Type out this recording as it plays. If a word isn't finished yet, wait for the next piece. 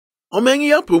Omengi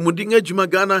ya promudinga juma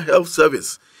Ghana Health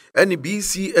Service.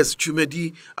 NBCS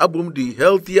Chumedi abum the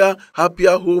healthier,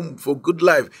 happier home for good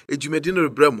life. Ejumedino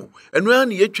Bremo. And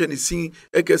when ye sin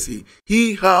ekesi,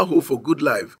 he ha ho for good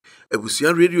life.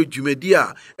 Ebusian radio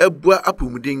Jumedia, ebwa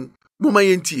apumuding, Muma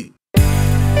Yenti.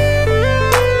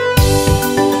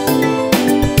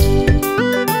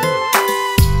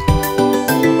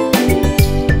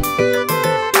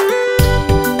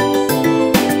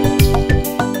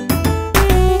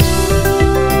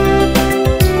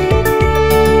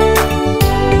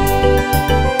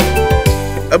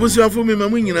 Abusuafo me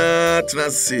mamu nyina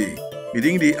tenase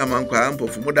miding di amankwa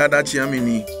ampofu modada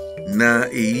chiamini na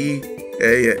eyi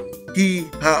he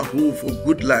ha ho for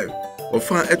good life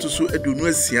ofa etoso edunu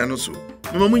asia no so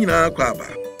me mamu nyina kwa aba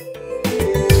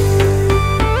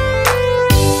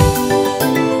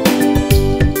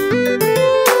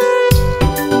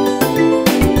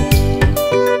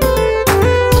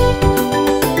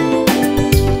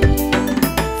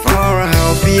for a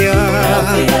happier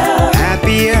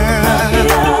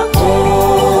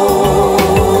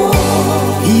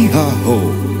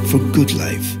for good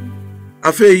life.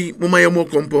 Afei muma yemo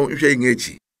kompo nhwe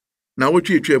ngechi na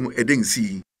wotwetwem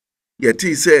edensi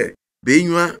yeti se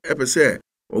beenwa epese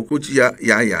okochi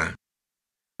ya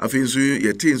afei nso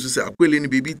yeti nso se akwele ni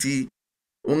bibiti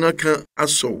ongaka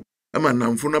aso ama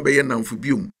namfo na beye namfo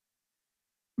biom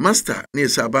master ne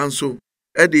sabanso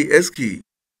edi sk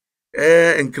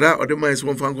enkra odema ese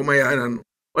wonfa nkoma ya na no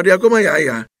odi akoma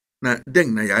ya na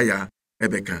den na ya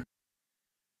ebeka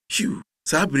shiu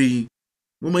sabri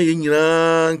Muma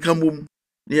yenyina nkambum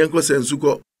ni yenko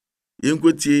sensuko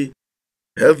yenkotie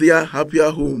healthier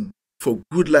happier home for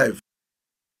good life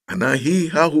ana he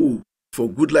ha ho for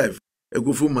good life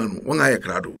egofu manu won aye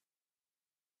krado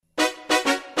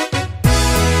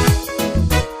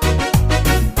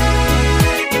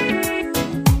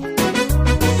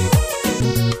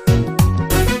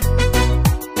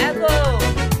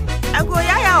ego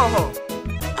yaya oho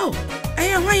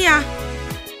aya hwaya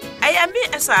aya mi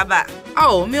esaba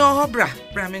me oho bra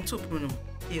me topu no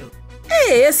yo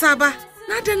esaba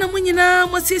na de na munyina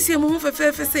mosiesie mu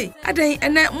fefefe sei adan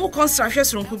ene mu construction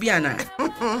soronko bi ana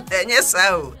enye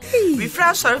sao we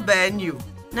fra sorry ban you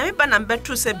na me ba na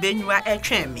betu se benwa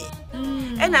etwen me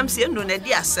enam se ndo na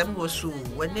di asem wo so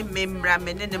woni memra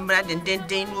me ne mra den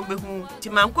no behu ti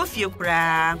manko fie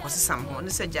kura nkosesam ho ne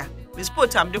seja we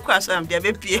sport am de kwa so am bia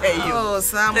be pie yo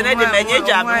sam na de menye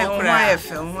ja me kura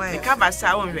me ka ba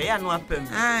sa won hwe ya no apam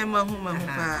mahu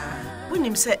pa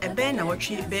wonim se ebe na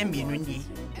wotwe be mienu ni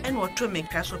ene woto me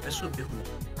kra so peso behu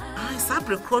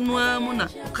sabre krono amu na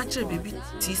ka kire bebi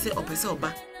ti se opese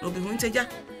oba na obehu nteja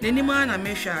nani ma na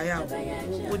mehwa ya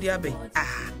wodi abai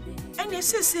ene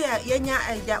sese ya yenya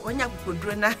eja wonya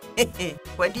kokoduro na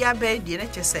wodi abai di na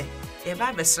chese e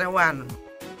ba besre wa no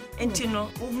enti no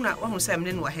wohuna wohu se me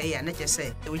ne no ha ya na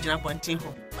chese e wogina pontin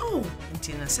ho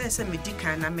enti na sese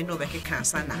medical na me no bekeka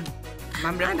sana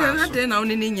mamre kwa ade na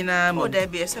oni ni nyina mo da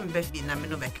bi ese me befi na me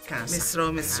no bekeka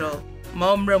sana mesro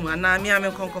ma omramu ana mi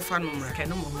ame konkofa no mra ke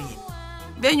no mo ye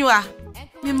benwa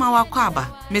mi ma wakwa aba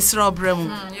mesro obramu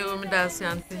yo mi da si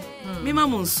ante mi ma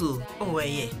munso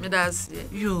ye mi da si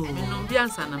yo mi no bi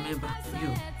ansa na meba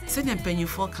yo se ne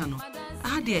mpanyifo ka no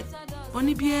ade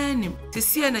oni bia nim te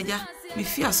sie na ja mi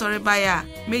fi asore baya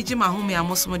meji ma hu me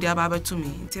amosom de aba betumi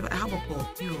nti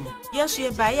haboko yo yesu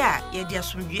ye baya ye dia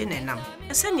somdue nenam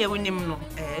ese ne wonim no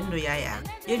no ya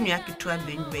ye nua ketua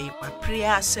benwe kwa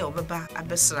prayer se obeba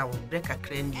abesra wo breka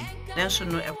krandi nanso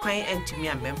no ekwan antimi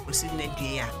amemposi na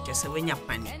due ya kese wenya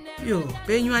pani yo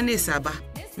benwa na esaba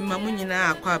mamu nyina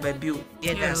akwa babio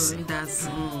ye das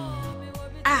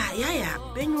ya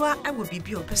benwa awo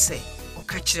bibi opese o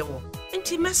ka kire wo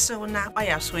nti mesew na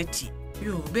ayaso ati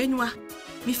yo benwa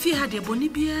mi fi ha de boni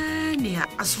bia ne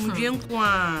asomdwe nko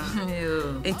a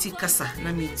yo enti kasa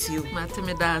na metio mate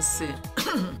me da se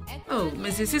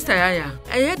me sister yaya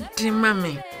eye di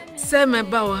mame se me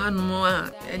ba wo hanu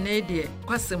a ene de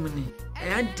kwasem ni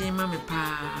eye di mame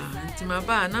pa enti ma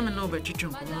ba na me no betwetwe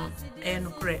nkomo no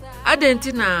kure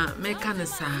adenti na me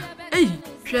kanesa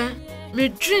hwe me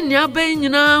dwini aban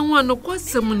nyina ho no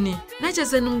kwasem ni na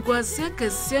chese nim kwase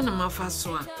kase na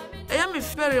mafaso a eye me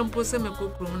fere mpo se me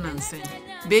kokrum na nsen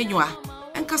benwa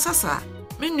enkasasa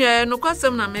me nua no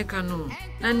kwasem na me kanu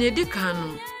na ne di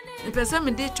kanu e pese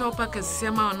me di chopa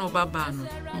kase ma no baba no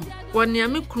woni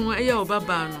ame kru eye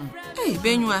obaba no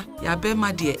benwa ya be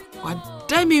ma de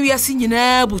wadai me wiase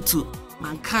nyina butu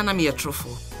manka na me yetrofo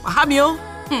wahamio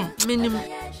minim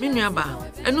me nua ba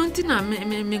eno nti na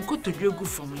me nkotodwegu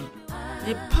fom yi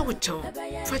ne pawocho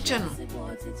fache no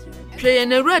hwe ye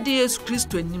na Awurade Yesu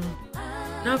Kristo anim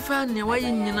na fa ne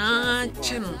waye nyina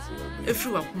che no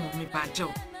efiri wakom me paache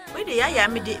o we de ya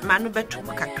me de ma no beto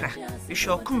kakra we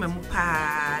hwe okoma mu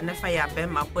pa na fa ya be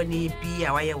ma po ni bi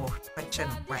a waye wo pache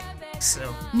no why so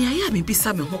ni aya me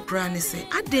bisa me ho kra ne se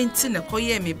adenti na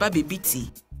koye me ba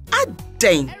bebiti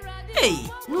aden hey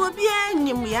no obi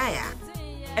anyim ya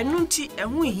enu nti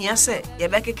ehu hia se ye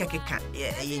be kekeka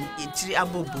ye tiri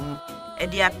abobum e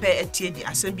de apɛ etie di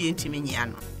asem bi ntimi nyia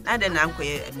no na de na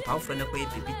nkoye mpawfo na koye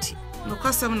bebiti no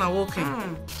kwasem na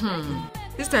woken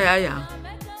sister yaya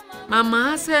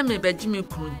mama say me beji me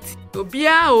kunti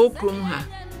obia o krom ha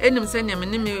enim se ne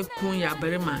me kun ya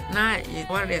barema na ye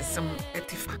ware sem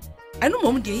etifa eno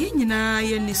mom de ye nyina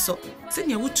ye ni so se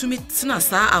ne wutumi tena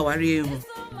saa aware ehu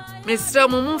mesra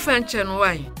mum fanche no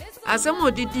wai asem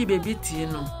odidi bebiti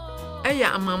no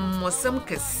eya amammosem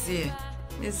kese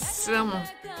mesra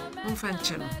mum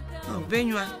fanche no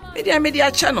benwa media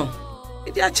channel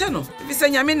if say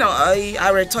nyame na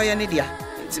aretoye ne dia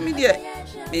ntimi de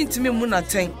me ntimi mu na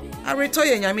ten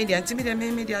aretoye nyame dia ntimi de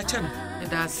media channel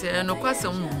medase no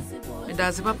kwasem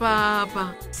medase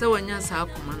papa se wanya sa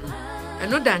akoma no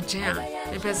eno danche a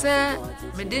mepese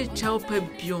me de chao pa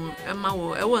biom ema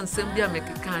wo e won nsem bia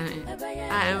mekeka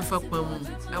a emfa kwa mu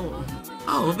e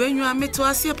wo benwa meto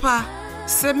ase pa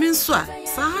se me nso a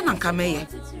saa na nka meye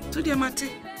to de mate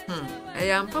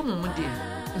ya mpa mu de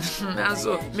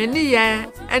aso me ni ya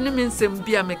ene me nsem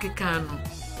bia mekeka no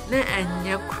na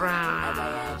enye kra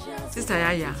sister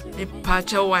yaya me pa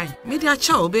cha wan me de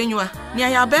acha obenwa ni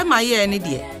aya ba ma ye ne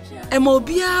de e ma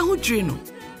obia ho dwere no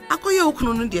akoye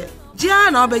okunu no de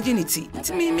gia na obaji ni ti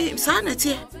mi sa na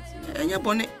tie enye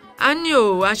bone ani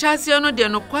o ahase no de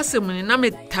no kwasem ni na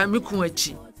me tamikun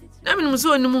achi na me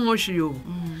nso onim ho hwe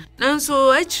na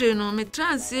nso achire no me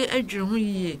transe adwere ho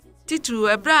yie titu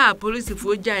ebra police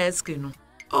fo gya eske no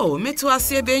meto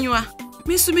ase benwa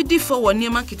me su mi di fo wo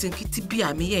niam kitenkiti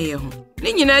bia me ye ho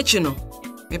ni nyina achi no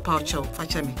me pa ocho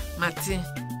facha me mate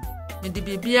me di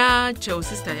bibia chew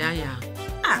sister yaya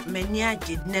mani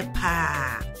agedne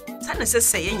pa sana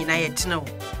sese ye nyina ye tena wo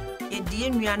ye die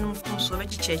nuanum fun so be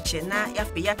chicheche na ya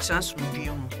fe ya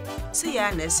transundue mu se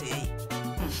ya na se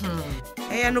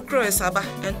no kro esaba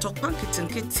entokwan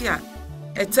kitenkiti a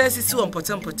etesisi won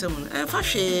potem fa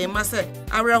hwe ma se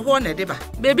awerho na de ba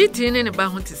baby tin ne ba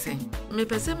ho tese me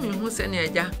pese me hu se ne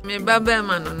aja me baba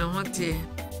ma no ne ho tie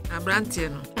abrantie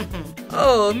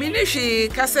no mi ne hwe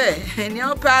ka se ne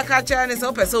opa ka cha ne se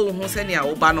opese wo hu se ne a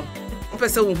wo ba no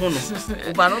opese wo hu no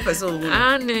wo ba no opese wo hu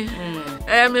ani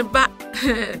me ba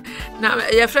na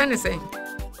ye friend say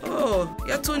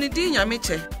ya to ni di nya me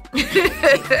che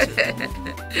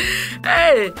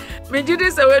me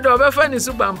jide se we do obefa ni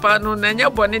subampa no na nya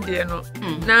bone de no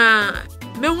na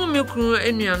me hu me kru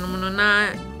enuanom no na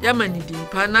ya manidi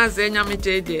pa na ze nya me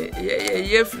che de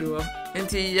ye free wo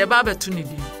enti ye ba betu ni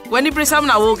di wani brisam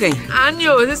na woken ani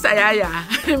o sister yaya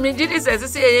me jide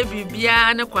se ye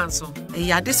bibia ne kwanso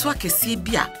ya de so akese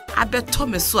bia abeto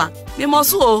me so a me mo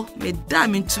so me da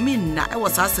me ntumi na e wo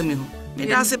sase me hu me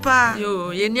da se pa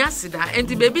ye ni asida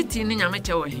enti baby tin ni nyame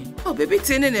che wo he baby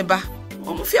tin ne ba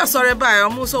omo fi asore ba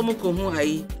omo so omo ko hu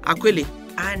ayi akwele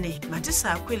ani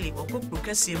matisa akwele okopro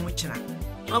kase mu kira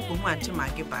opo mu anti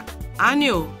magi ba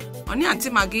ani o oni anti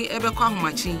magi ebe kwa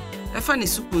homachi e fa ne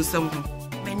suku nsam ho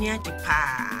mani agi pa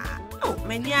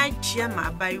mani agi ma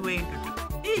abaiwe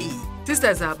dudu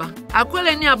sisters aba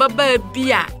akwele ni ababa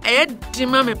bia e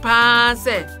dima me pa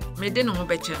se me de no ho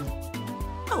beche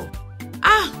no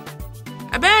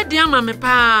abedi ama me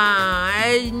pa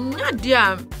nya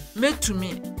dia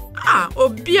metumi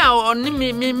obi a oni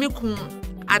me kun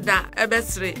ada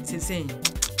ebesre sesen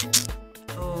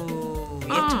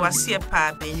yetu wasie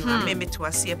pa benyu me to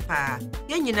wasie pa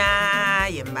ye nyina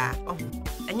ye ma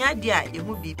anya dia ye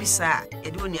hu bibisa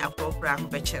ye de oni akropra ho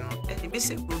beche no e be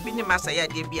se obi ni masa ya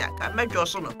dia bia ka medwo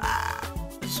so no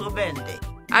so bende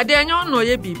ade anya no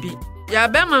ye bibi ya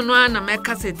be ma no na me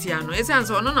kaseti ano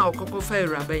esanso ono na okoko fa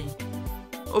eraba yi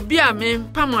obi a me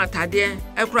pam atade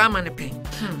ekura ma ne pe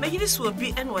me yiri so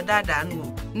obi en wodada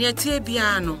no ne atie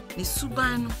bia no ne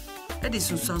suban no e de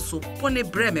sunsanso pone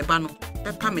bre me ba no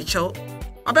be pa me chew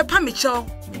obepa me chew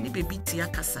me bebi ti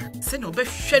akasa se ne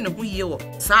obehwe ne ho yie wo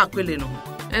saa akwele no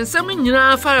ensem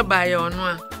nyina fare ba ye ono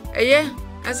a eye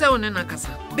ese woni na kasa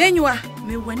benwa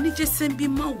me wani jesem bi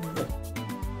ma wo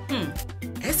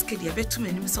eske dia betu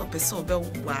menim se opese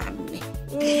obewa me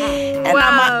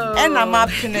ena ma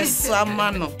pines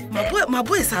amano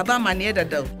mabo esaba mane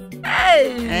dada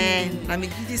na me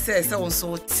gidi se won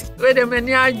so ti we de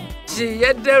mani agi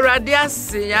ye de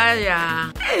radiase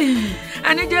ya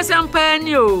ani jesem pa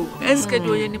ni o eske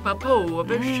do ye ni papa o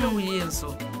obehwe wo ye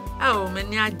nso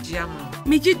mani agi ama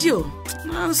me gidi o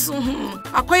nanso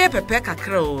akoye pepe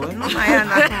kakra o no na ya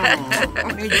na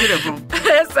Me jure ho.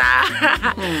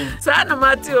 Sa na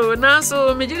Matthew na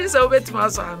so me jiri sa obetima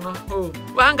so ano. Oh,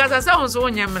 wa ngasa sa won so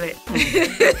nyemre.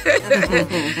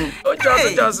 O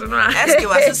just no. Eske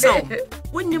was so.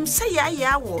 Wonim say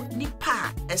ya wo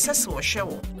nipa esese wo hwe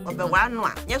wo. Obewa no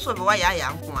a, nyeso obewa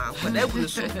ya nko a, ko da gulu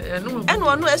so. Eno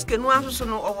ono eske no aso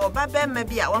no owo baba ma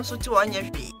bi a won so ti wonye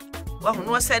hwe. Wa hu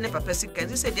no se ne papa sika,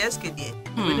 they say eske die.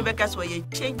 We no beka so ye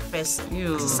change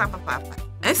person. Sa papa.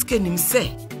 Eske nim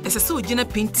say esese ogina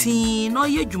pintin no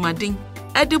ye dwumaden.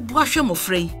 Ede bua hwe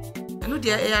mofrei. Eno de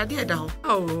e ade da ho.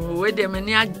 Oh, we de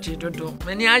mani agye dodo.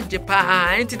 Mani agye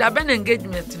pa. Enti da be na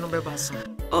engagement no beba so.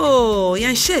 Oh,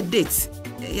 yan share date.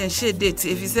 Yan share date.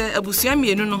 If you say abusua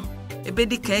mienu no,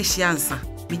 ebedi kan hia ansa.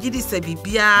 Bigidi se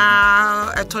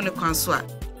bibia eto ne kwan so a.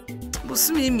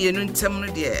 Busumi mienu ntem no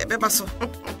de beba so.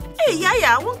 Eh,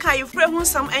 ya, won kai you frɛ hu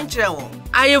sam enkyerɛ wo.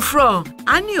 Are you from?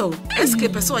 Anio,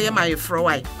 escape so ye my frɛ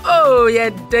why. Oh, ye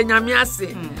de nyame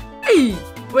ase. Eh,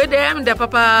 we de am de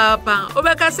papa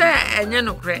obeka se enye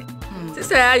no kre.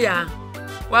 Sise aya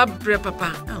wa bre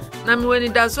papa. Na me wani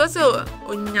da so se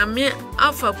onyame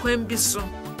afa kwan bi so.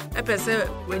 Epese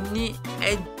wani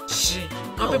eji.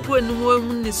 No pepo enu wo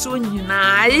ni so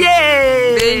nyina.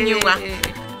 Ye! Benyuwa.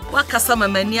 Wakasa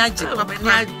mamani agye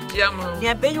papa.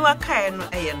 Ya benyuwa kae no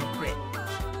eye no kre.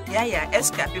 Ya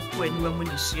eska pepo enu mu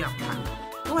ni su ampa.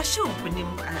 No wa hye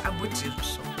okonim aboti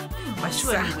so. Wa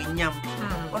hye ani wenyam.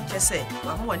 Wa kese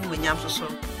wa ho wani wenyam so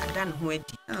adan ho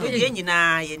adi. Ye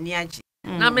nyina ye ni agye.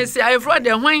 Na me say ayefro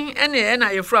de hwan ene na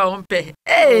ayefro a hompe.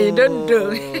 Eh,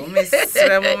 dondo.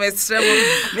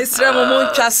 Mesremo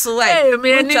montwa so ai.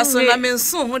 Montwa so na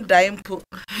menso ho dai mpo.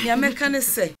 Nya meka ne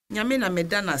se, nyame na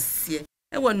meda na se.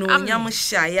 E wo no nyam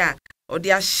hyae a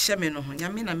ode ahye me no ho.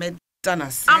 Nyame na meda na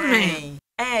se. Amen.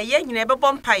 Ye nyina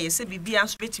bebo mpaye se bibia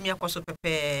so betimi akoso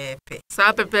pepepe.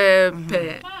 Sa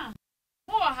pepepe.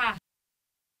 Ho ha.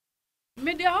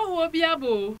 Me de ho bia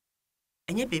bo.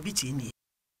 Enye baby ti ni.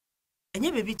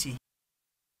 Enye baby ti.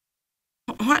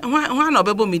 Hwa na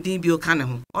obebo mi din bi o ka ne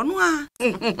ho. Ono a.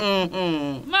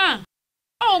 Ma.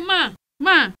 Oh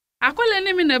ma. Akwele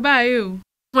ni mi na ba e o.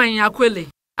 Hwan akwele.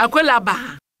 Akwele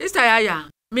aba. Sister yaya.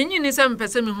 Me nyini se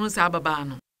mpese me hu sa baba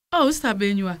no. Oh, sister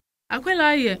Benyua. Akwele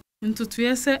aye ntutu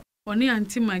ye se oni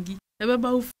anti magi.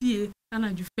 Ebeba ofie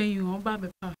ana jufen yu oba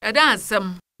bepa. Eda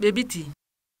asem baby ti.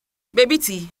 Baby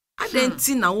ti.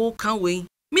 Adenti na wo kan we.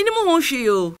 Minimum ho hwe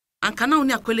yo. Anka na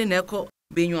oni akwele na ekọ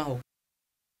Benyua ho.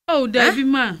 Oh, David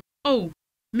ma. Oh,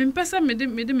 me mpesa me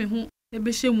hu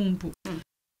ebe hye mu mpo.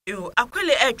 Yo,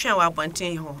 akwele etwen wa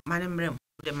abonten ho. Manemrem,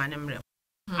 de manemrem.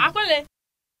 Akwele.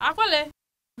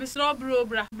 Mr. Bro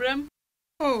brem.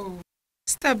 Oh,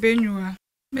 Sister Benyua.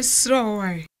 Mr.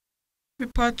 Why? Me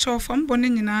pa cho fam bone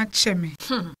nyina ache me.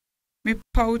 Me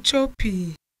pa ucho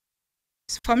pi.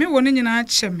 Fami woni nyina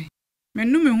ache me. Me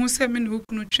nu me hu se me no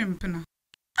kunu twempena.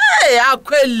 Hey,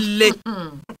 akwele.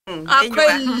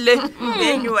 Akwele.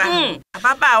 Benyua.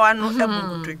 Ababa wa no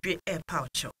ebugutodwe e pa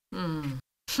ucho.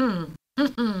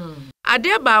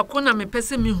 Ade ba ko na me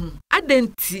pese me hu.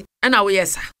 Adenti na wo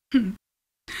yesa.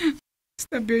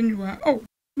 Sister Benyua. Oh,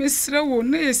 mesra wo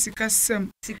na yesika sem.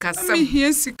 Me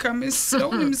hie sika mesra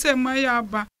wo nim se ma ya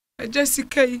aba. Eja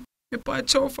sika yi me pa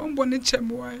cho fam bone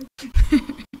chem wa.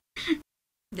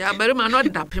 Ya bari ma no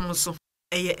dapem so.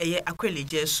 Eye akwele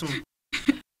Jesu.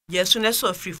 Jesu na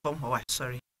so free from how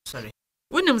sorry.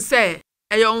 Wonim se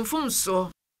eye onfum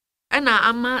so. Na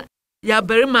ama ya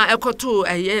bari ma ekoto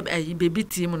eye baby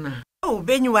team na. Oh,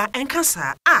 Benyua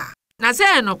enkasa. Na se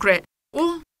enokre.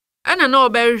 Wo ana na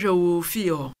obehwe wo fie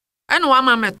ho. Ana wa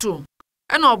mameto.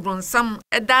 Ana obronsam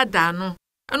edada no.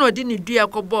 Ana odi ne dua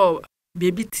kobo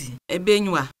baby ti.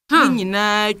 Benyua.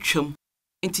 Nyina twam.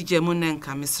 Enti gemu na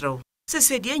nka mesrew.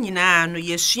 Sese de nyina no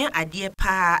yesua ade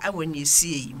pa awani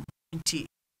sie yi. Enti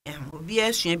obi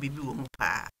asua bibi wo mu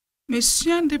pa.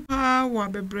 Mesua de pa wa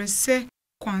bebrese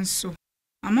kwanso.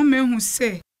 Ama mehu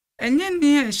se enye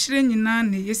ne a hire nyina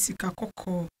na yesika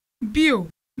kokko. Bio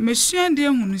mesua de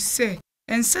hunu se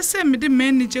ensese me de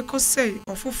manage kosei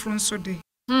ofoforo nso de.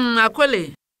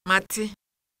 Akwele mate.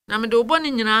 Na me de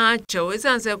oboni nyina achew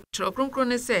esanse kro kronkron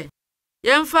ne se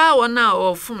yemfa wona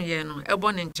ofum ye no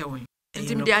eboni nchew.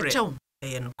 Enti me de achew.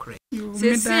 Eye no kre.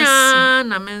 Sesia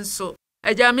na menso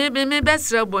eja me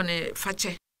besra boni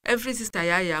fache. Every sister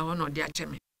ya ho no de ache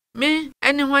me. Me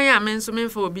eni hwan ya menso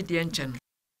memfa obi de nche no.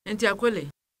 Enti akwele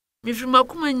mi firi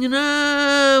makuma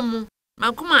nyina mu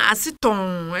makuma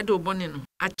asiton edo boni no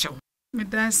achew. Me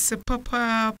da se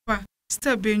papa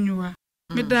Sister Benyua.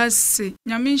 Me da se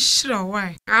nyame nhira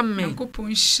wai. Amen. Akopon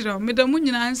nhira. Me da mu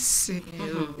nyina ase.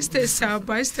 Sister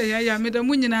Saba, Sister Yaya, me da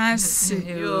mu nyina ase.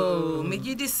 Yo, me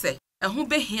gidi se ɛho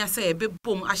behia sɛ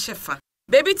yɛbɛbom ahyefa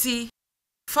baby tea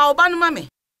fa oba no mame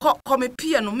kɔ me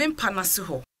pia no mempa na se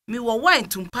ho me wo wine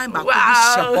tumpan ba ko bi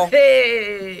hye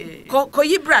ho kɔ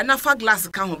yibra na fa glass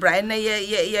ka ho bra ene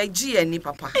ye gi ani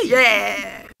papa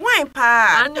Yeah. Wine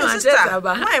pa. Sister.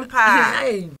 Wine pa.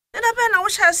 Na be na wo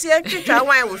hye se atwitwa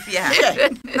wine wo fie ha.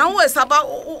 na wo saba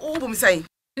wo bum sai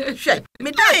hwe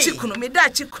me da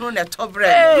chikuno na tobre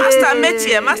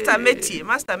Master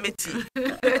Meti.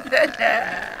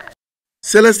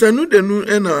 Celestin no denu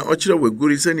na ochire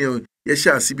waguri sene ye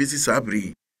hye asibesi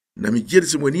sabri na me gye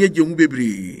se woni agye hu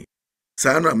bebre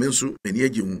saa na me nso ani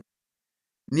agye hu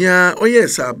nia oye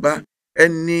saba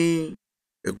eni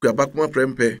ekuabakoma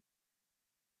prempe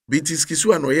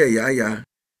bitiskisu ano ye ya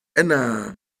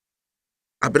na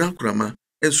abena kurama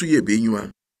enso ye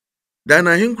benyua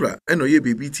dana hinkra eno ye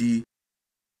bebiti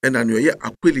ena no ye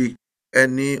akweli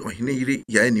eni ohene yiri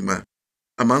ya anima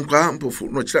amankwa mpofu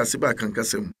no kira se ba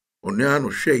kankasem ono ya no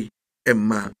hwei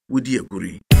emma wudi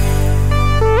aguri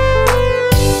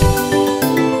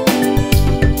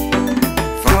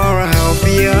For a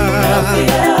happier.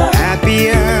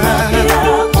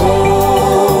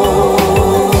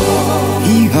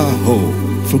 Hee-haw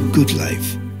for good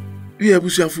life. wi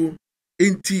abusuafo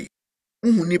enti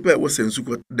uhu nipa wo sensu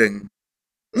ko den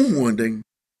uhu onden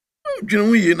dwene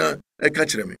hu yi na eka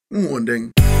kire me uhu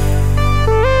onden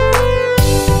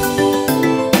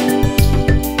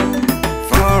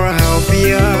For a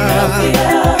happier.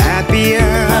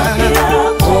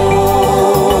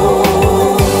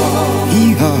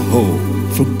 Hee-haw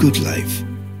for good life.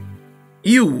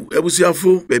 you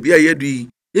abusuafo baby ayedui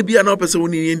ebia na opese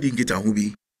woni ndi nkita ho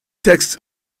bi text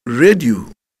radio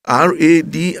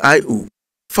radio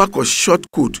fako short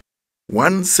code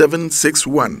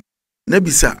 1761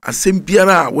 nabisa asem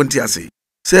biara wonti ase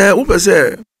se wo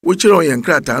pese wo kire on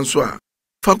yankrata nso a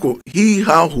fako he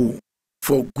how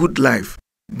for good life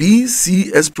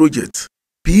BCS project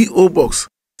PO box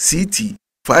CT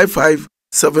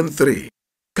 5573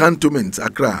 Cantonment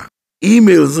Accra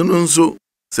emails nso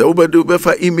se wo bedo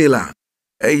befa email a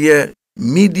eye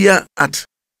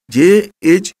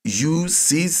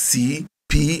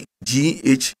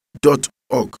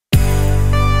media@juccpgh.org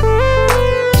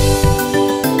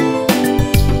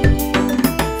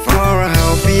For a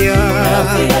happier.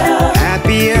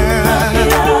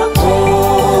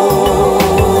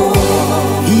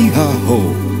 Hee-haw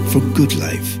for good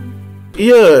life.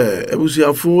 yeah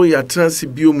ebusuafo ya transi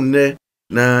biom ne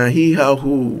na he how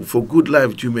for good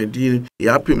life jumedi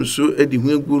ya pem so edi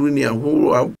hu aguru ni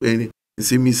ahoro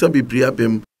nsemisa bibri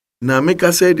abem na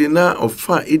meka said na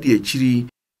ofa edi akiri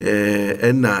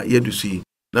na yedusi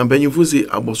na banyifo si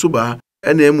abosoba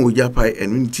na emu japai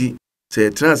enunti se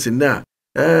transi na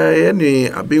ye ne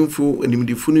abemfo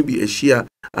animdifo no bi ahia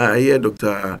ye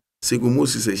Dr.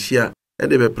 Segumosis ahia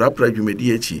de be prapra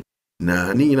jumedi achi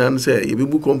na ni nyina se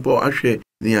yebebu kompo ahwe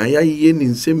ni ayaye ni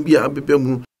nsem bi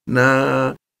abebemu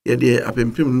na yede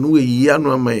apempem no yi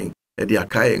anu aman yede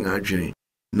akaye ngadwene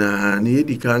na ne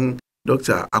yedi kan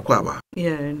Dr. Akwaba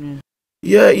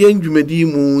ye ndwumadi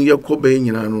mu yakoba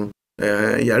nyina no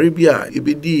yare bi a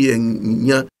ebedi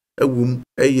nya awum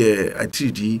eye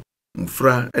atiridi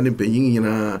mfra ene panyin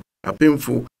nyina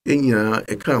apemfo nyina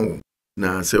ekan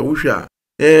na se wohwa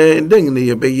den ne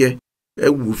yebeye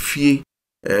awu fie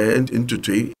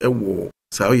ntutui ewo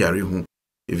saa yare ho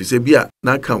efise bia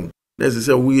na kan na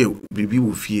sese wo bibi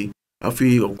wo fie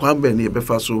afi okwambe ne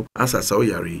befa so asasa wo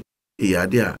yare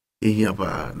ade a ehia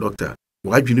pa doctor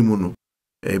wadwini mu no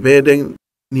beden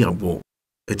ni abo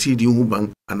atidi hu ban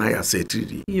anaya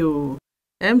setidi Yo.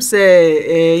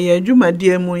 Say ye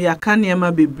dwumadie mu ya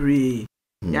kanema bebre.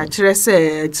 Ya kire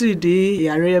se atidi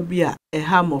yare bia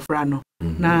ha mofra no.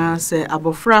 Na se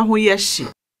abofra ho ye hye.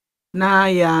 Na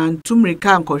ya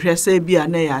ntumrika nkɔhwɛ sɛ bia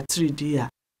na ya atidi a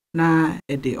na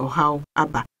ede ohaw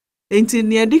aba. Enti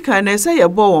ne edika na sɛ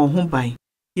yɛbɔ wɔn ho ban.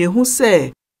 Yehu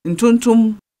sɛ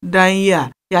ntuntum dan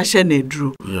ya hye na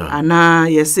eduru. Ana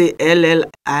yɛse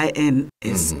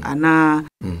LLINS ana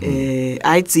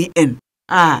ITN.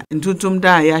 Ntuntum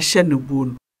da ya hye na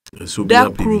buo. Da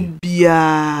kru bia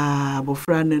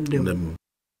abofra no ndem.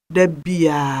 Da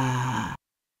bia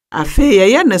afe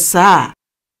ye ne saa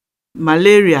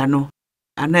malaria no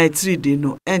ana etridi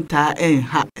no enta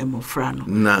enha emofra no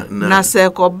na se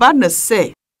koba ne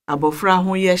se abofra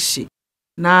ho ye hye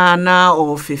na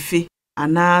ofefe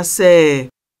ana se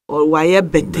waye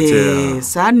bete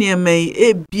saa niema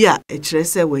ebia ekire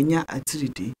se wanya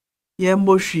atridi ye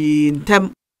mbohwi ntem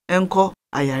enko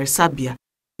ayaresabia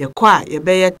ye kwa ye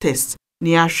beye test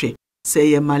ni ahwe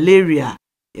se ye malaria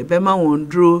ye bema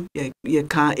wondro ye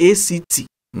kan ACT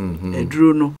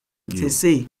edro no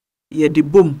se ye de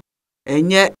bom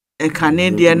enye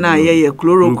ekane de na ye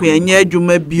chloroquine enye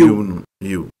adwuma bio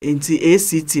you enti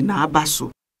ACT na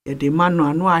abaso ye de manu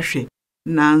anu ahwe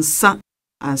na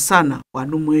ansa na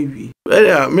wanu awie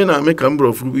me na make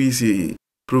ambro fu bi say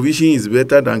provision is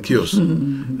better than cures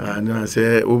and I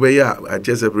say obeya I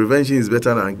just say prevention is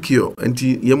better than cure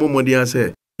enti yemomodi an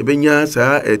say ebenya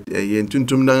saa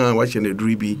yentuntum na wa hye na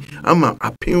duru bi ama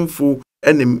apemfo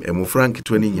enim emofrank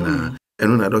 20 nyina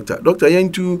eno na doctor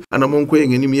yentu anamonko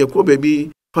yenim ye ko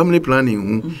baby family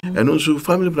planning eno so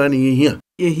family planning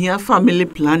here family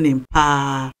planning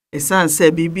pa esan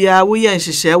say bibia wo ye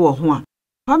nhihye wo ho a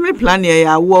family planning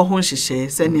ya wo ho nhihye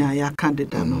se ne ya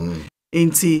candidate no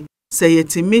enti se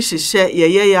yetimi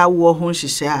hihye ye ya wo ho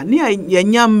nhihye a ne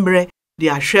yenya mbre de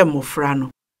ahwe mofra no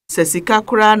se sika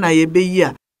kura na ye beyi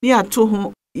a ne ato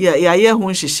ho ya ye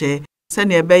ho nhihye se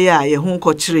ne be ya ye ho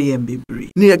nkokire ye mbebri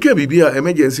ne ya ka bibia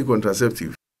emergency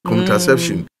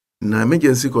contraception na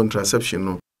emergency contraception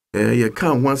no ye ka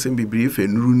ho asem bibri fe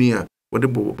nuru ni a wode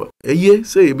bobo eye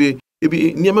se ebe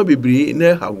niema bibri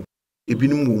na hawo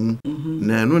ebinim wo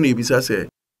na no na ebisa se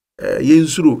ye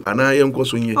nsuru ana ye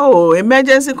nkoso nye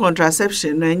emergency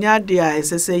contraception na nya de a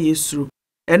esese yesuru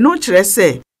eno kire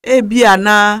se ebia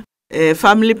na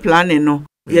family planning no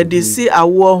ye de si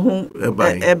awo ho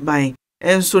eban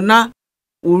enso na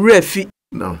urafi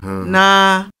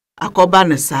na akoba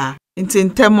ne sa nti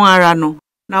ntemu ara no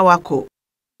na wako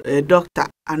doctor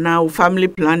ana family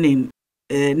planning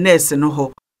nurse no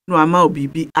ho no ama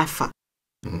obibi afa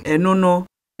eno no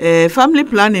family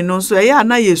planning no so ya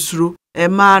na yesuru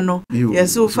ema no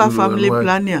yesu fa family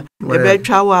planning ebe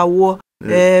twa wawo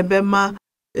ebe ma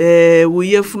wo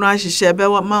yefunu ahihye ebe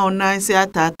ma onan se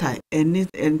atata eni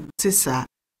entisa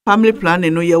family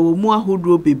planning no ye wo mu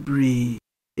ahodo bebre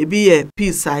ebi ye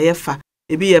peace ayefa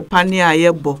ebi ye pani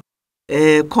ayebo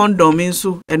condom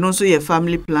nso eno nso ye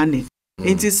family planning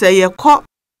enti se ye ko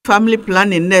family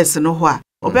planning nurse no ho a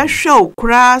obehwe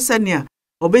okura sania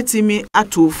obetimi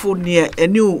atofo ne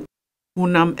eni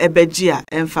unam ebejia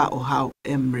emfa ohaw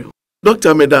emre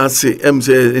Dr. Medase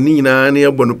emse eni nyina ne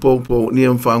ebono popo ne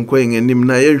emfa nkwen enim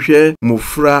na yehwe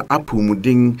mofra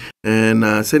apomudin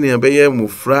na senia beye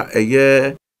mofra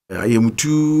eye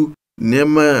ayemutu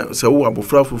nema sawo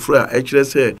abofra fofra ekire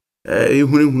se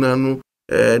ehunehuna no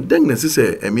den na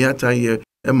sese emiatan ye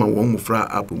ema won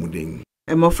mofra apomudin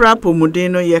emofra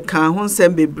apomudin no ye kan ho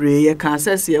nsem bebre ye kan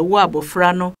sese wo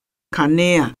abofra no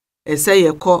kanea ese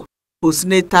ye ko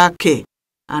postnatal care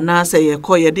ana se ye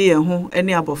ko ye de ye ho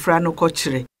ene abofra no ko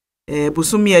kire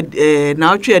busumi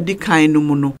na otwe adi kan no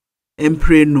mu no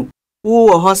emprenu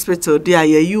wo hospital de a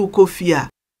ye yu kofi a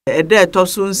ede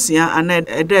etoso nsia ana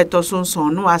ede etoso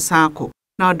nson no asako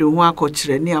na de ho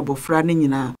akokire ne abofra no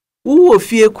nyina wo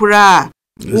fie kura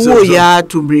wo ya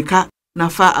tumrika na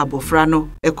fa abofra no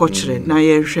ekokire na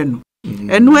ye hwe no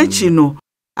enu achi no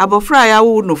abofra ya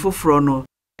wo no foforo no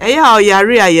eya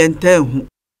oyare ayentan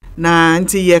na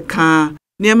nti ye ka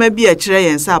niema bi a kire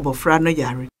yen sa abofra no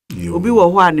yare obi wo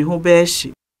ho a ne ho be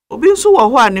hye obi nso wo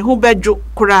ho a ne ho bedwo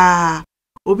kura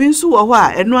obi nso wo ho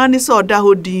a enu ani se oda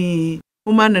hodin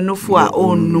uma ne nofo a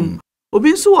onnum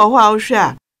obi nso wo ho a ohwe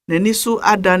a nani so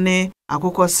adane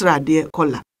akokosrade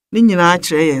kola ni nyina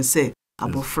kire yen se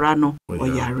abofra no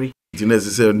oyare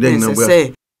dinese se ndeng na bua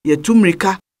se ye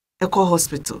tumrika eko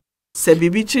hospital se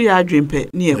bibi chi ya adwempe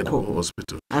ni eko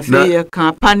hospital afi ye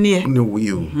kan panie ne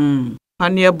wo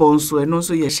panie bonso eno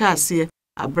so ye hyase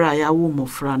abra ya wo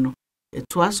mofra no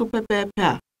eto aso pepepe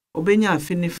a obenya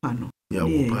afini fa no ya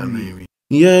wo pa na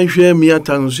ye hwe mi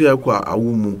atan so ya kwa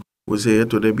awumu wo se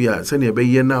yeto da bia se ne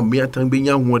be ye na mi atan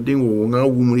benya hoden wo won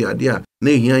awumu ya de a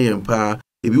na ehia yen pa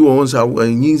ebi wo won sa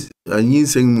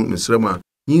anyinsen mu misrama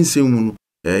nyinsen mu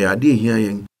ya de ehia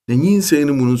yen na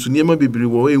nyinsen mu nso niema bibiri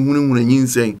wo ehunu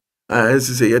nyinsen a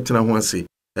ese yetena ho ase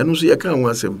eno so ye ka ho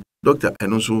asem doctor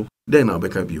eno so den na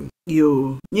obeka biu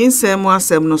yo nyinsen mu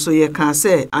asem no so ye ka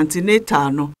se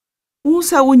antenatal no wo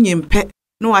sa wonyimpe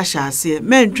no wahyase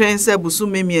mentwen se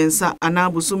busumi miensa ana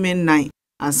busumi nnan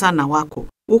ansa na wako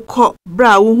wokọ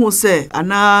bra wo hu se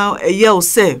ana eyew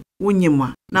se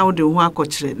wonyima na wo de ho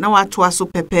akọkire na wato aso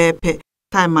pepepe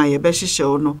time a ye be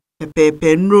hyehye no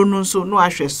pepepe nro no so no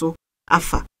ahwe so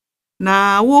afa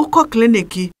na wo kọ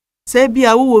kliniki se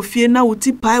bia wo fie na wo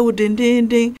ti pai wo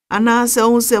dendenden ana se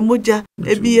wo se moja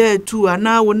ebia etu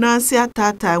ana wo na se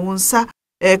atata wo nsa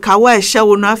kawa ehye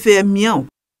wo no afa emiao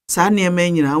sa ne ema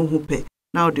nyina wo pe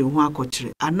na wo de ho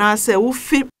akọkire ana se wo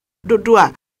fi dodo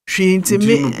a hwi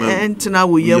ntimi entina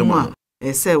wo yemu a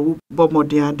ese wo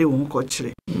bomodin ade wo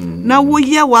kọkire na wo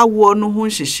ye wawo no ho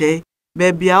hyehye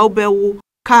ba bia wo be wo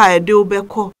ka ede wo be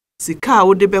kọ sika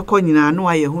wo de be kọ nyina no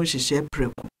aye ho hyehye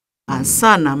preko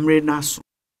ansa na mre naso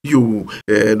Yo,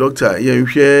 doctor,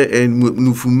 yɛnhwɛ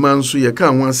nufuma nso yɛka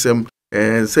ho asɛm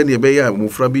sɛdeɛ ɛbɛyɛ a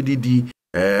mmɔfra bi didi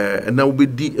na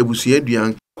wobɛdi abusua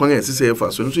aduan kwan a ɛsɛ sɛ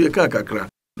yɛfa so nso yɛka kakra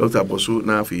doctor abɔso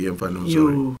na afei yɛmfa no nso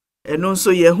yo ɛno nso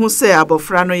yɛhu sɛ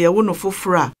abɔfra no yɛwo no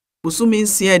foforɔ a busumi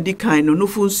nsia adi kan no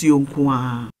nufo nsuo nko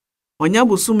a ɔnya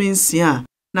busumi nsia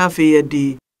na afei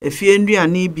yɛde afie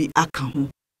nduane bi aka ho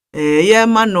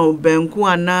yɛma no banku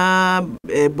ana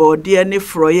bɔɔdeɛ ne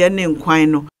frɔyɛ ne nkwan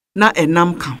no na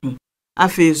enam ka ho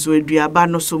afei so aduaba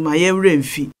no so ma yɛwrɛ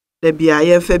mfi da bia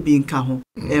yɛfa bi nka ho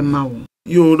ɛma wo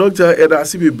yo doctor ɛda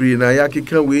ase bebree na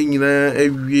yɛakeka wei nyinaa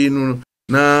awie no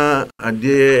na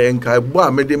ade nkaebɔ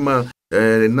a mede ma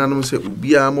nanom sɛ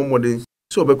obiara mmɔmmɔden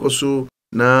sɛ ɔbɛkɔ so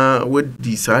na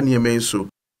wadi saa nneɛma yi so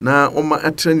na ɔma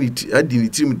atra adi ne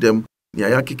tirim dɛm nea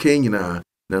yɛakeka nyinaa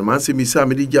na maasɛ mi sɛ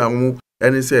mede gya mo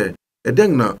ɛne sɛ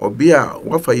ɛdɛn na ɔbea a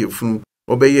wafa yɛfunu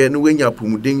ɔbɛyɛ no wanya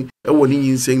apɔmuden ɛwɔ ne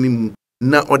nyinsɛn no mu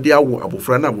na ɔde awo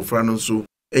abofra na abofra no nso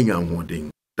anya ahoɔden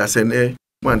da sɛ nɛ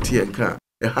mante yɛnka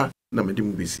ɛha na mede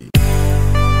mu bɛsi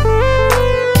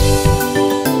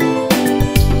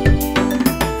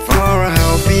For a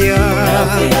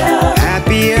happier.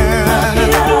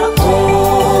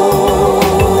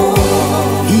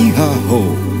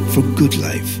 Hee-haw for good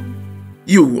life.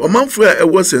 yo ɔmanfo a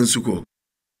ɛwɔ sɛnsuko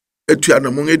atu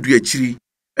anamɔn adu akyiri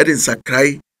ɛde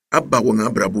nsakrae aba wɔn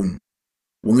abrabom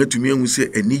wɔn atumi ahu sɛ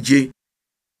anigye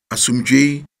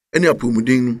asomdwei ɛne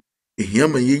apɔmuden no ehia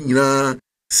ma yɛn nyinaa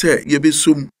sɛ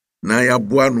yɛbɛsom na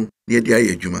yɛaboa no na yɛde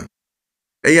ayɛ adwuma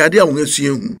ɛyɛ ade a wɔn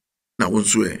asua hu na wɔn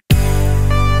nso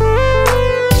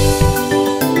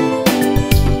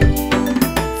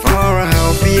For a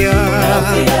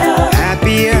happier.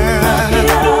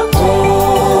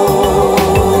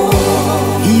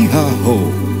 Hee-haw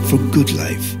for good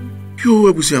life. yo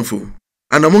abusuafo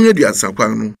anamɔn adu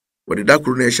asakwan no wɔde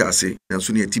dakoro na ɛhyɛ ase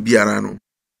nanso ne ati biara no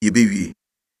yɛbɛwie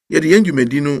yɛde yɛn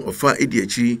dwumadi no ɔfa edi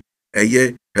akyiri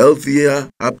ɛyɛ healthier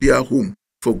happier home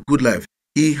for good life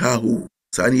hee-haw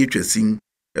saa ne yɛtwa sin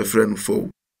ɛfrɛ no for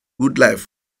good life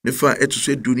ne fa ɛto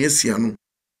so edu ne asia no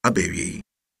abɛwie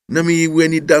na meyiwu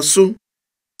ani da so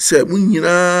sɛ mo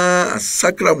nyinaa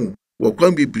asakra mo wɔ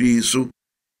kwan bebree so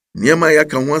nneɛma a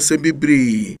yɛaka ho asɛm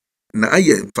bebree na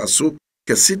ayɛ mfaso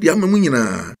kɛse de ama mo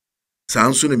nyinaa saa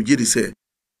nso na megye di sɛ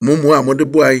mo mmoa a mode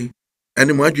boae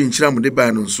ɛne mo adwenkyerɛ a mode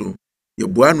bae no nso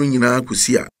yɛboa no nyinaa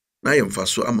kɔsi a na ayɛ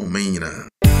mfaso ama ɔman nyinaa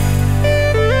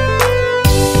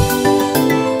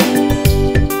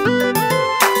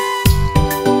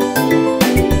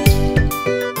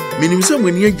menim sɛ mo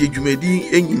ani agye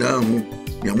dwumadi nyinaa ho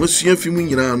nea moasua fi mu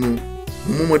nyinaa no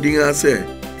mommɔden ara sɛ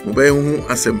mobɛyɛ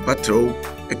ho asɛmpa trɛw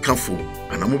ɛkafo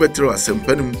ana mobɛtrɛw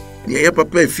asɛmpa no mu nea ɛyɛ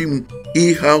papa afi mu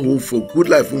hee-haw for good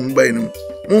life mu bae no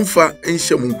momfa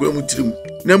nhyɛ mo nkwa mu tirim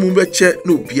na mobɛkyɛ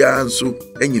na obiara nso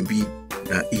anya bi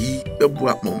na eyi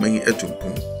bɛboa ma ɔman ɛto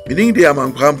mpɔn menin de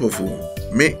amankwa mpɔfo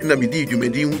me na medi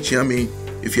dwumadi ho kyia me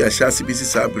efi ahyɛ ase besi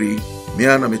saa bere me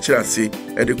a na mekyerɛ ase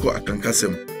ɛde kɔ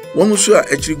akankasɛm wɔn nso a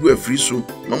akyiri gu afiri so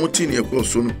ma mote ne ɛkɔɔ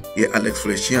so no yɛ Alex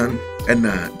Freshian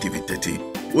ɛna David Tete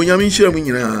onyame nhyira mu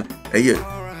nyinaa ɛyɛ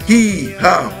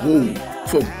hee-haw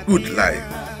for good life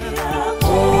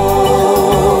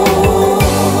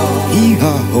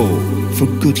Hee-haw for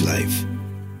good life.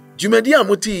 dwumadi a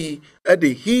mote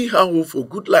ɛde hee-haw for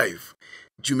good life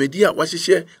dwumadi a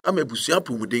wahyehyɛ ama abusua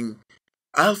apɔmuden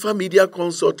Alpha Media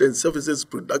Consult and Services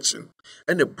Production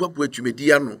ɛna buabua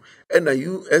dwumadi ano ɛna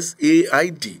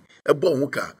USAID ɛbɔ ho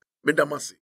ka medamase